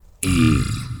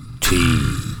ETP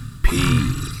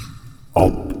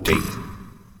Update.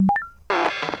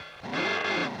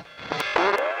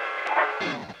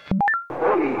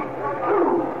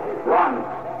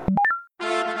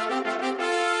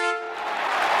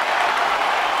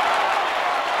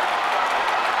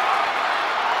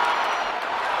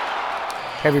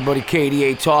 Everybody,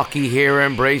 KDA Talkie here,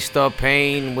 embrace the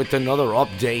pain with another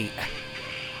update.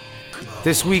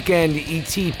 This weekend,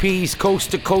 ETP's Coast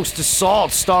to Coast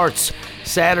Assault starts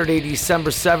Saturday,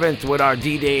 December 7th with our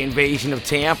D-Day invasion of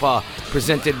Tampa,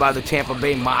 presented by the Tampa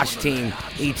Bay Mosh Team.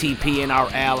 ETP and our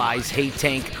allies, Hate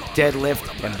Tank,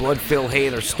 Deadlift, and Bloodfill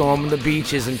Hate are storming the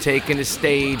beaches and taking the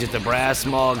stage at the Brass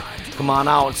Mug. Come on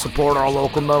out and support our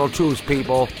local metal troops,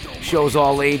 people. Shows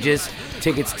all ages.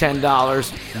 Tickets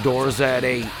 $10, doors at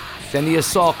 8. Then the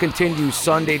assault continues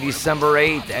Sunday, December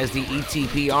 8th as the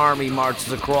ETP Army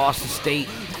marches across the state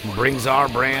and brings our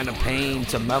brand of pain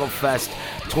to Metal Fest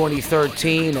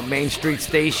 2013 at Main Street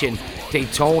Station,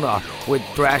 Daytona, with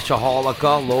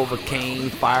Thrashaholica,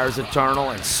 Lovacaine, Fires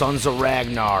Eternal, and Sons of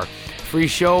Ragnar. Free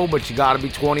show, but you gotta be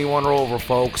 21 or over,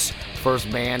 folks.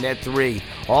 First band at 3.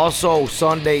 Also,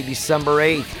 Sunday, December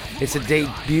 8th, it's a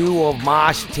debut of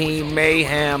Mosh Team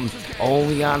Mayhem,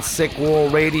 only on Sick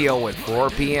World Radio at 4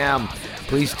 p.m.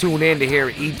 Please tune in to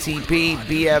hear ETP,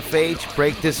 BFH,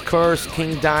 Break This Curse,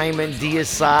 King Diamond,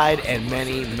 Deicide, and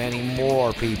many, many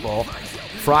more, people.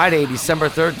 Friday, December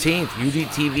 13th,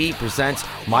 UDTV presents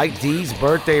Mike D's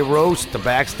Birthday Roast, the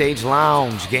Backstage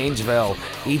Lounge, Gainesville.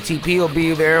 ETP will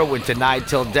be there with Denied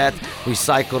Till Death,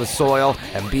 Recycle the Soil,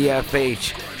 and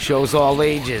BFH. Shows all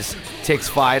ages. Tickets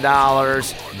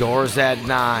 $5, doors at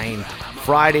 9.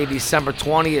 Friday, December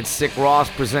 20th, Sick Ross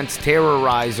presents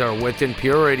Terrorizer with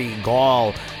Impurity,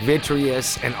 Gall,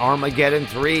 Vitreous, and Armageddon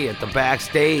 3 at the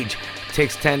Backstage.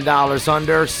 Takes $10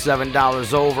 under,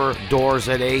 $7 over, doors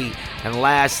at 8. And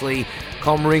lastly,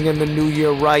 come ringing the new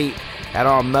year right at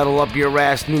our Metal Up Your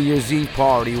Ass New Year's Eve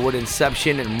party with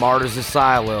Inception and Martyrs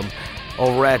Asylum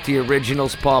over at the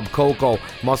Originals Pub, Coco.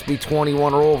 Must be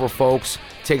 21 or over, folks.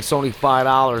 Takes only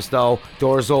 $5 though.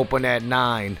 Doors open at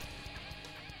 9.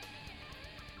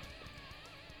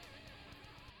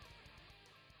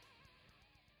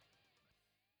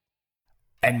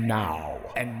 And now,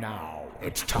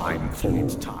 it's time for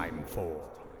ETP's Badass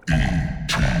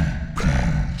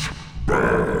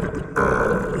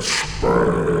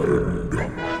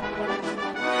Band.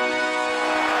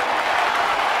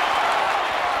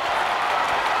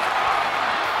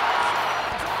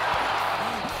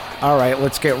 All right,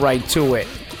 let's get right to it.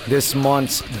 This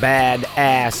month's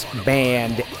Badass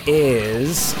Band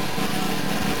is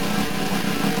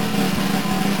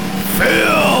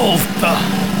Filth.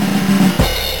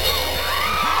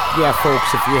 Yeah,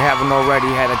 folks, if you haven't already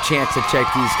had a chance to check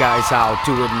these guys out,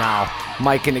 do it now.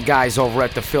 Mike and the guys over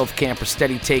at the Filth Camp are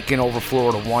steady taking over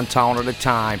Florida one town at a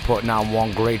time, putting on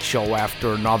one great show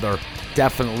after another.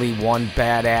 Definitely one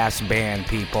badass band,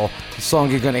 people. The song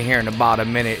you're going to hear in about a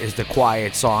minute is The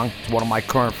Quiet Song. It's one of my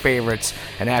current favorites,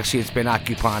 and actually it's been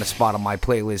occupying a spot on my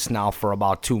playlist now for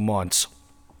about 2 months.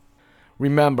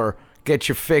 Remember, get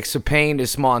your fix of pain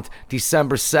this month.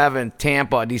 December 7th,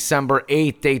 Tampa. December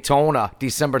 8th, Daytona.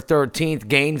 December 13th,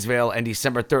 Gainesville. And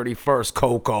December 31st,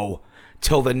 Coco.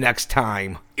 Till the next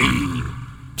time.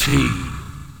 ETP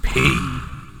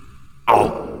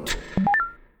out.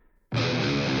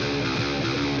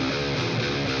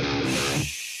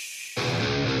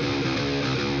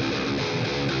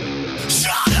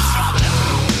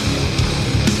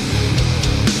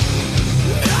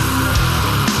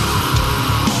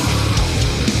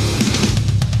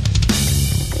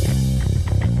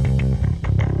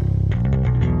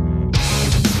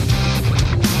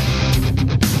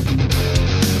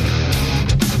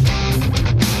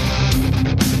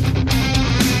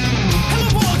 Hello,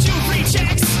 boys.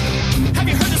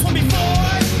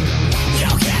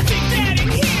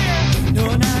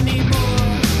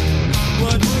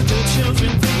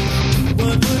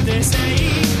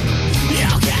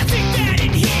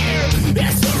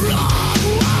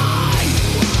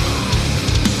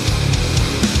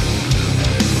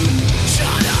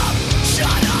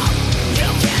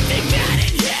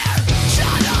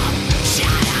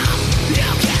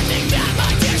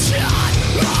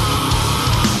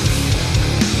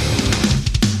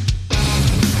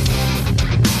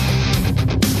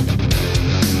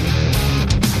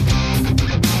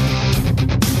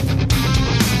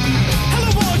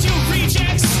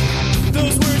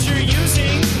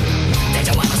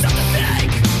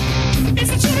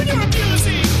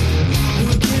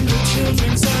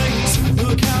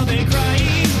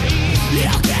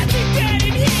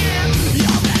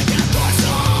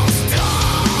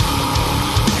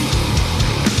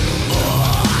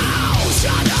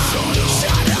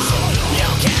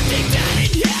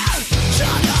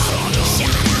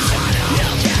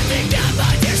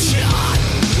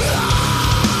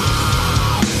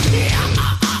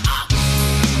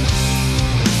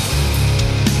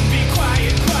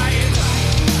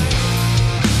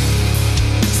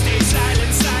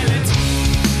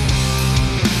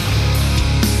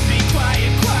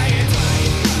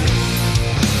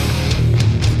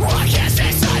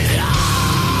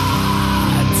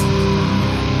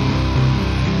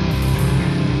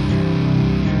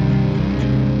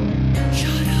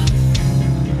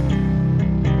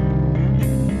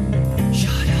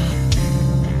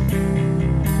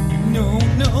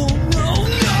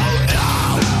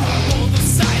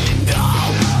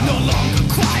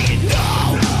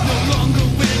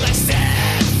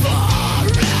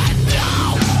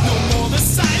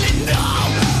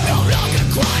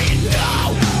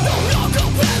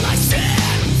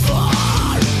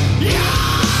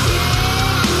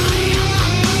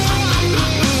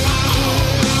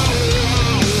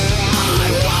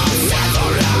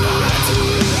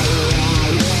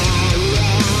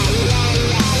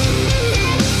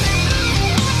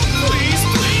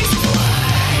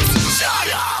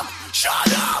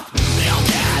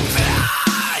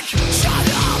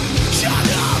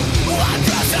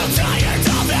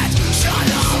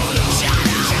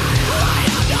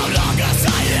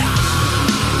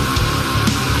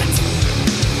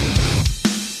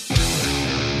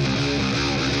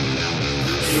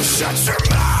 Shut your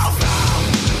mouth!